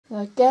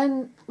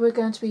Again, we're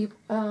going to be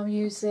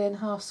using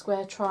half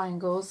square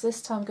triangles.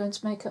 This time I'm going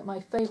to make up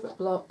my favourite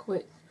block,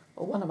 or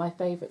one of my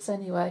favourites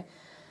anyway,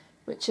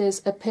 which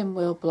is a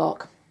pinwheel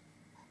block.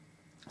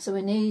 So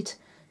we need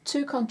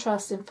 2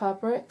 contrasting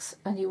fabrics,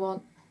 and you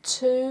want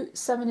 2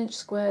 7-inch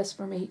squares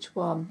from each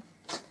one.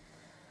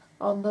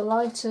 On the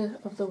lighter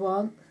of the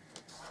one,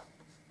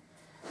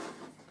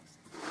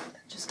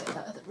 just get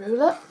that at the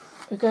ruler,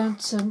 we're going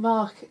to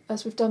mark,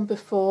 as we've done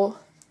before,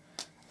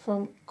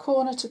 from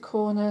corner to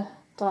corner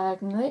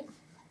diagonally.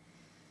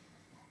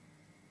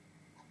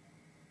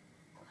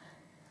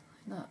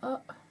 Line that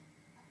up.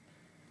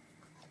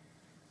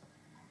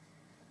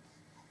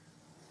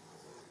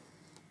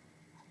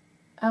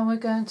 And we're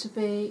going to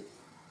be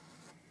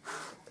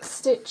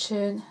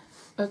stitching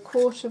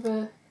 1/4 of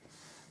an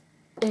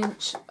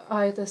inch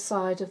either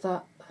side of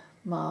that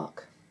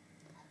mark.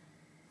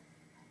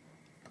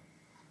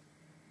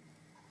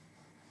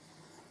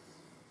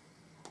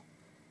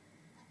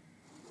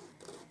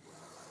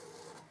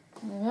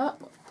 There we are,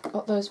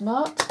 got those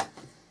marked.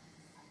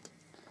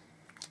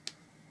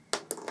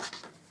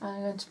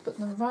 I'm going to put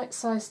them right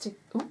sides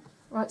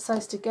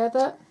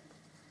together,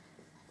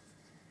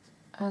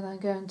 and I'm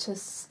going to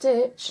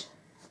stitch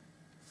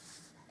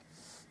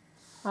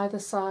either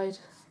side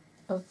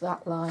of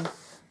that line.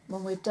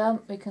 When we're done,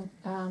 we can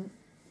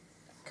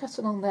cut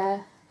along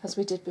there as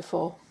we did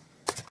before.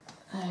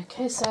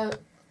 Okay, so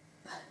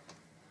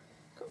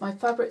got my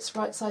fabrics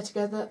right side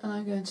together, and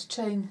I'm going to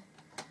chain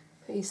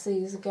piece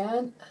these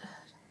again.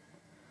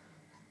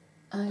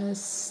 I'm going to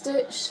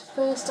stitch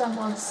first down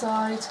one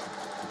side,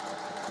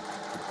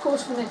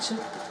 1/4 of an inch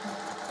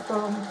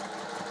from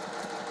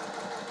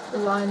the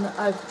line that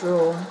I've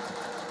drawn.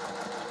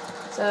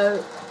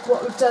 So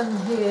what we've done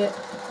here,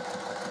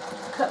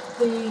 cut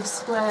the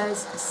squares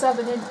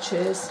 7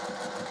 inches,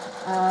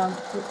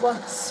 but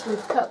once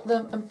we've cut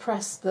them and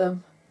pressed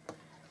them,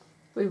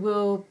 we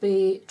will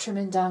be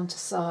trimming down to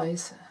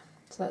size.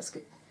 So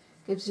that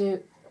gives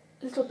you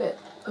a little bit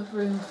of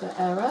room for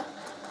error.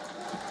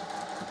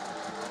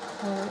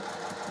 There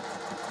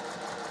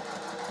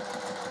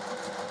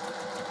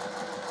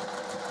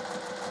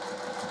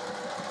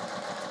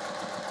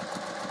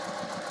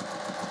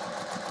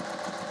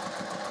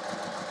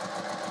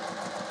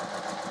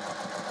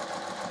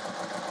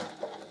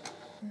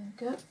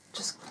we go.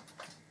 Just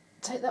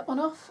take that one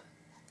off,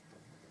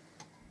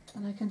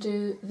 and I can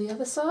do the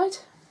other side.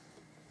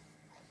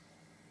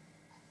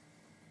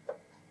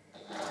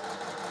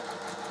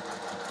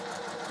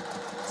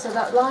 So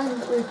that line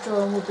that we've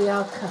drawn will be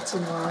our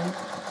cutting line.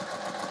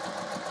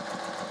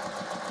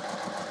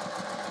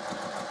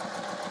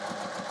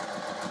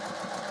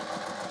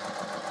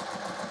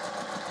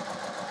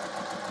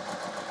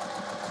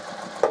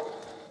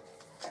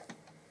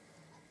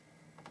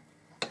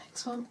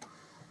 Next one.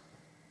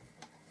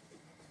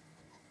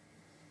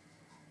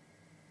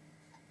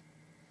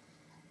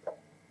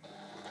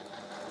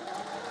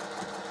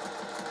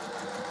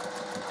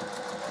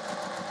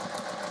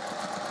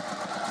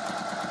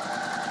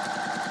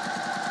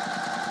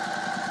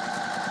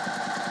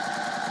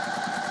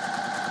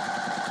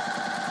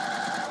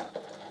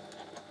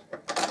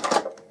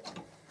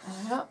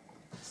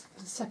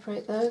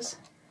 Separate those.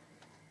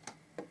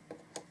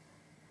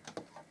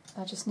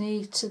 I just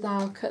need to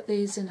now cut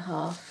these in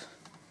half.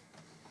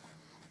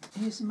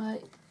 Using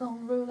my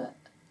long ruler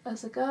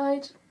as a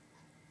guide,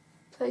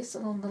 place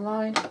it on the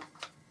line.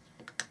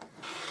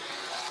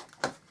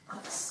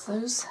 That's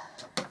those.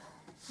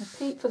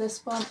 Repeat for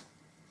this one.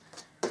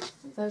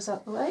 Get those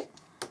out the way.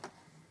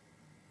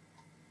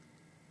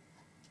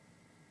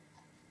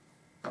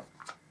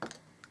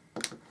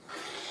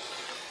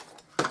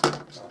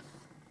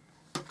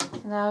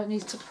 Now I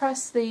need to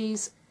press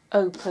these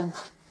open.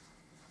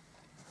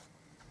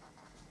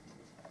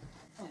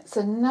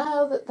 So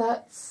now that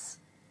that's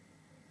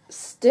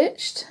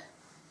stitched,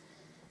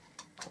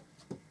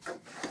 there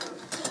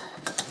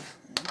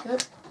we go,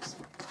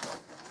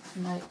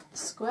 make a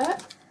square.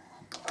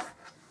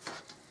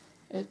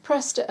 It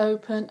pressed it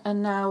open,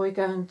 and now we're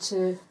going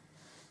to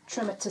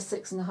trim it to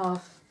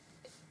 6.5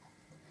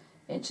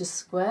 inches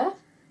square.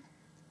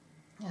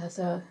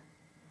 So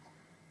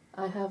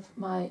I have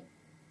my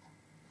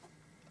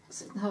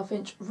 6.5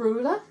 inch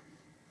ruler.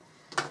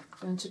 I'm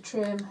going to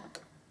trim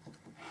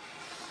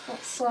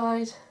that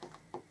side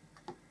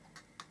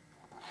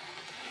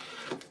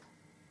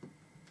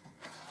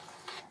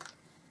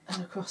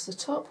and across the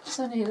top. It's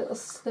only a little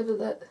sliver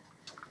that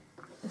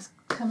is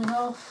coming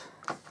off.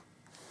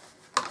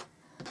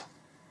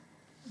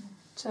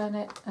 Turn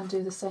it and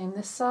do the same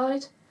this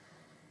side.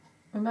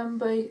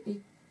 Remember,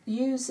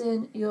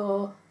 using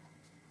your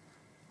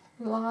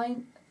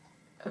line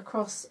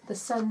across the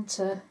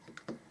centre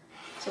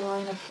to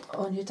line up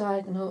on your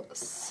diagonal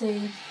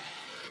seam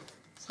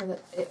so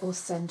that it will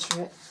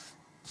centre it.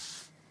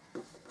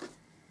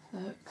 So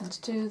I'm going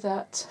to do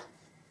that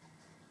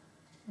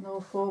on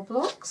all 4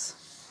 blocks.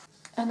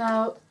 And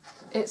now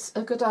it's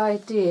a good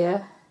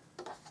idea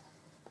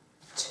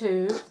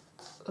to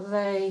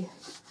lay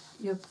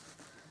your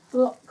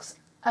blocks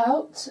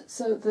out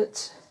so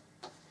that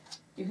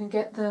you can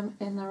get them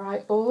in the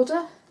right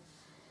order.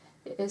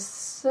 It is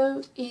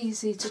so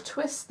easy to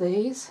twist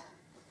these,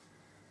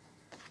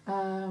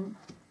 and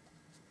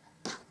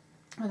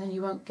then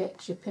you won't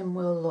get your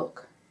pinwheel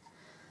look.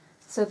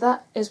 So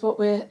that is what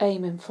we're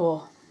aiming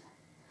for.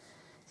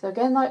 So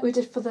again, like we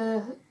did for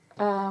the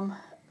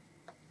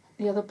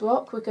other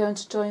block, we're going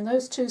to join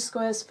those two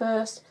squares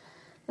first,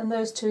 then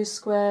those two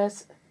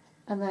squares,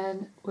 and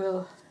then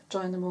we'll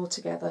join them all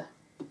together.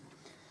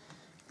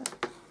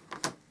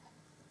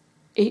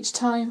 Each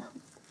time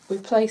we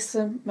place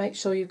them, make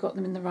sure you've got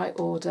them in the right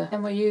order.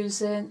 And we're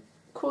using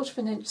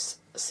 1/4 inch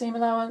seam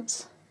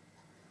allowance.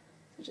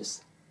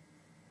 Just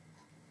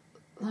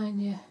line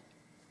your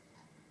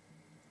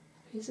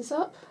pieces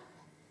up.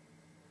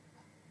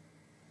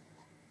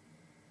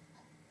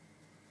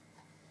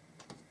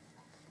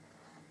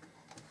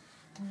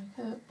 There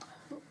we go.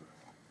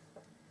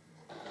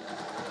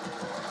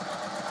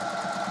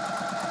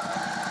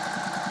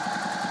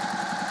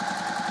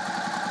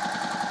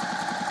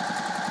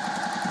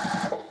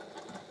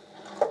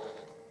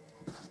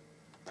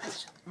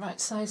 Right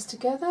size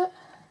together.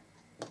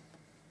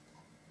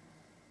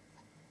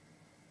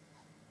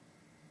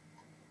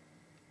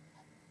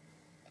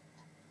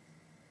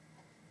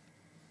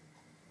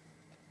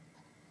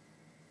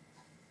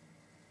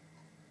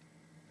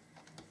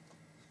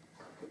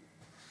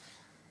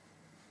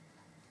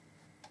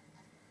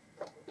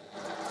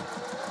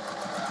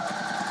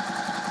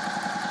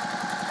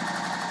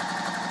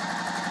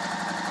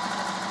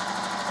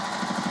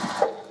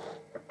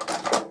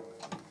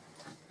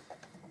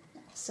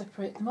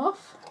 Separate them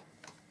off.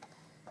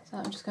 So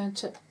I'm just going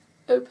to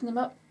open them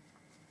up,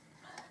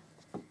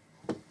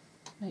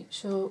 make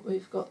sure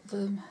we've got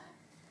them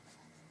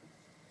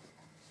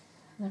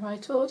in the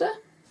right order.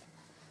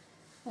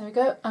 There we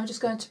go. I'm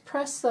just going to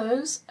press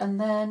those and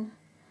then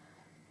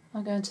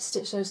I'm going to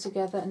stitch those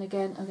together, and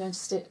again I'm going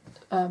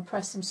to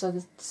press them so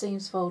the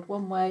seams fold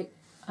one way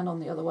and on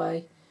the other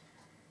way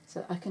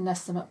so I can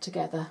nest them up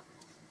together.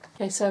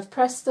 Okay, so I've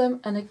pressed them,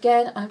 and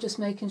again I'm just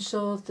making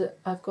sure that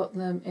I've got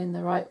them in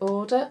the right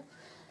order.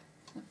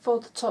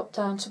 Fold the top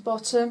down to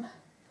bottom,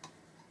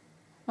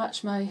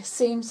 match my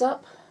seams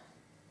up,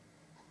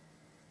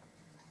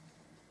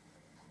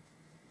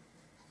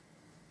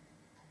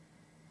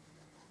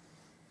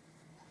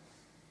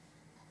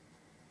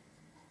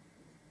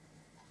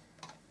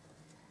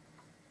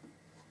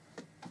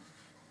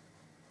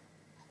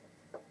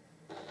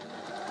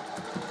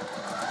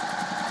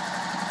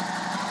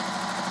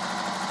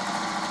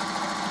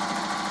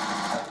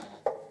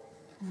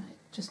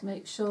 just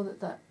make sure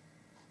that that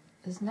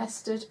is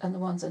nested and the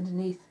ones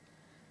underneath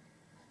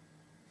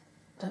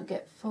don't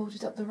get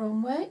folded up the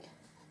wrong way.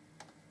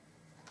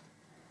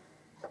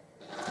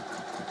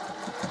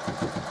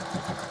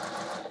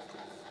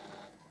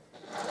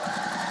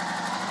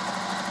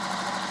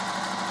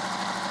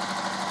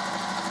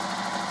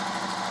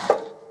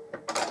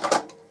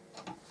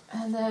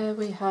 And there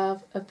we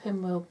have a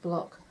pinwheel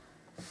block.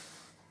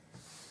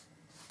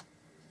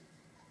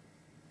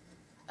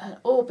 And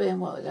all being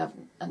well, it'll have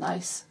a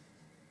nice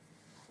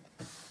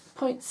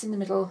points in the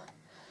middle.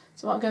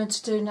 So what I'm going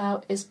to do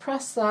now is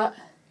press that,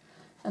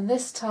 and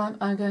this time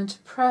I'm going to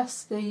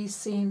press these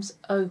seams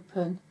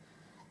open.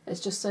 It's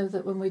just so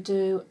that when we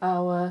do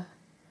our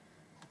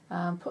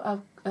put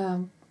our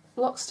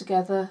blocks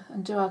together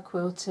and do our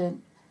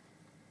quilting,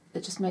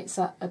 it just makes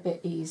that a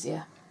bit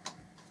easier.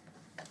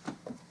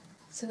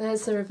 So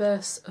there's the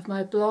reverse of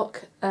my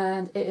block,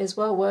 and it is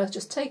well worth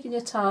just taking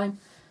your time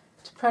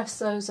to press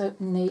those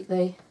open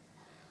neatly,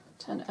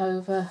 turn it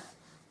over,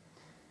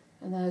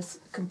 and there's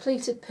a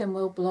completed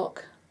pinwheel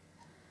block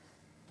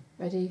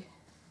ready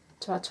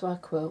to add to our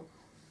quilt.